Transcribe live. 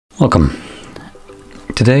Welcome.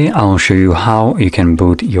 Today I'll show you how you can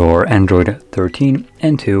boot your Android 13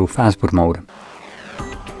 into Fastboot mode.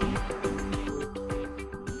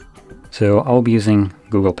 So I'll be using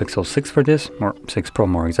Google Pixel 6 for this, or 6 Pro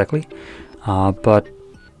more exactly, but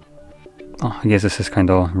I guess this is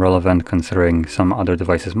kind of relevant considering some other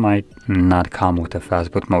devices might not come with a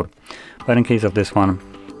Fastboot mode. But in case of this one,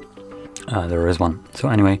 there is one. So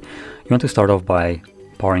anyway, you want to start off by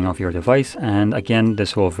powering off your device, and again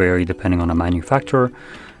this will vary depending on the manufacturer.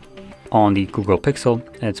 On the Google Pixel,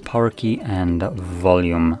 it's power key and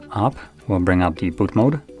volume up will bring up the boot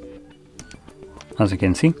mode, as you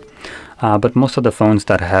can see. But most of the phones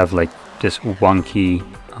that have like this one key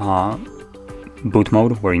boot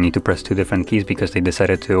mode where you need to press two different keys because they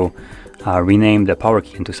decided to rename the power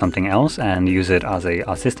key into something else and use it as a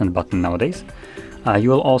assistant button nowadays.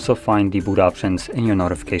 You will also find the boot options in your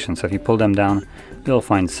notifications. So if you pull them down, you'll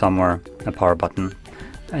find somewhere a power button.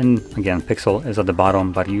 And again, Pixel is at the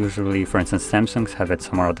bottom, but usually, for instance, Samsungs have it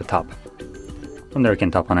somewhere at the top. From there you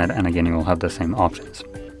can tap on it, and again you will have the same options.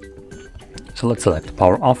 So let's select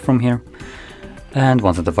power off from here. And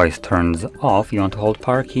once the device turns off, you want to hold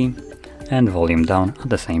power key and volume down at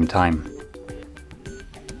the same time.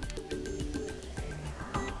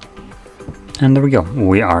 And there we go,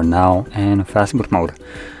 we are now in Fastboot mode.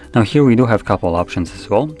 Now here we do have a couple options as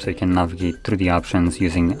well, so you can navigate through the options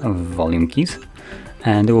using volume keys,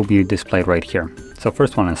 and they will be displayed right here. So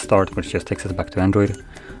first one is start, which just takes us back to Android.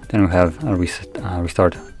 Then we have a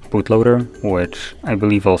restart bootloader, which I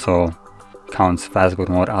believe also counts Fastboot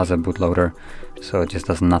mode as a bootloader, so it just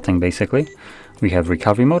does nothing basically. We have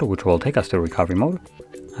recovery mode, which will take us to recovery mode,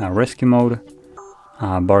 rescue mode,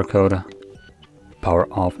 barcode, power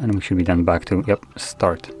off, and we should be then back to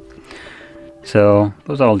start. So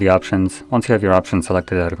those are all the options. Once you have your options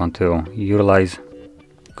selected that you want to utilize,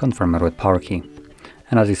 confirm it with power key.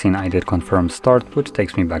 And as you've seen, I did confirm start, which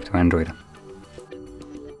takes me back to Android.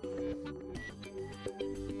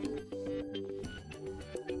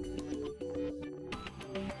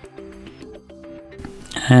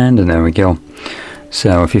 And there we go.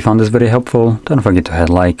 So if you found this video helpful, don't forget to hit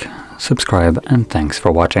like, subscribe, and thanks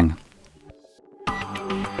for watching.